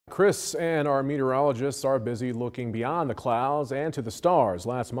Chris and our meteorologists are busy looking beyond the clouds and to the stars.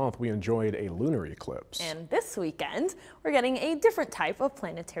 Last month, we enjoyed a lunar eclipse. And this weekend, we're getting a different type of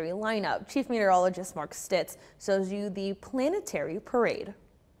planetary lineup. Chief Meteorologist Mark Stitz shows you the planetary parade.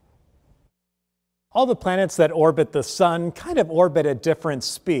 All the planets that orbit the sun kind of orbit at different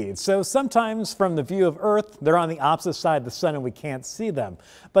speeds. So sometimes from the view of Earth, they're on the opposite side of the sun and we can't see them.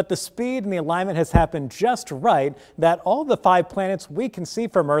 But the speed and the alignment has happened just right that all the 5 planets we can see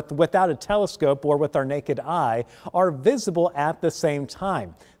from Earth without a telescope or with our naked eye are visible at the same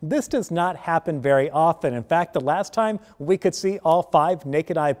time. This does not happen very often. In fact, the last time we could see all 5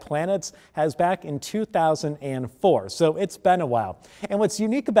 naked eye planets was back in 2004. So it's been a while. And what's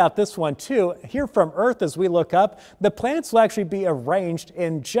unique about this one too, here from Earth as we look up, the planets will actually be arranged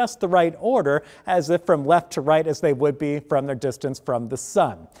in just the right order, as if from left to right as they would be from their distance from the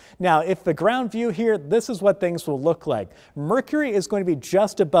sun. Now, if the ground view here, this is what things will look like. Mercury is going to be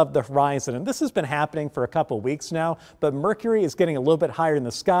just above the horizon, and this has been happening for a couple weeks now, but Mercury is getting a little bit higher in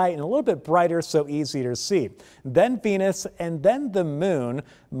the sky and a little bit brighter, so easier to see. Then Venus, and then the moon,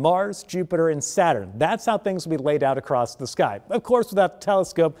 Mars, Jupiter, and Saturn. That's how things will be laid out across the sky. Of course, without the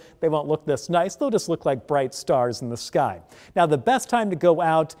telescope, they won't look this nice. They'll just look like bright stars in the sky. Now, the best time to go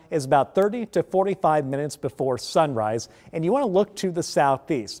out is about 30 to 45 minutes before sunrise, and you want to look to the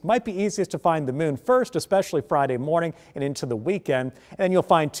southeast. Might be easiest to find the moon first, especially Friday morning and into the weekend, and then you'll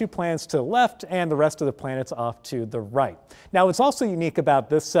find 2 planets to the left and the rest of the planets off to the right. Now, what's also unique about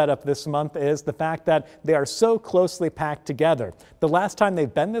this setup this month is the fact that they are so closely packed together. The last time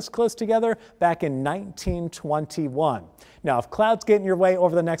they've been this close together, back in 1921. Now, if clouds get in your way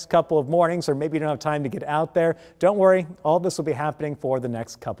over the next couple of mornings, or maybe you don't have time to get out there, don't worry, all this will be happening for the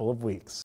next couple of weeks.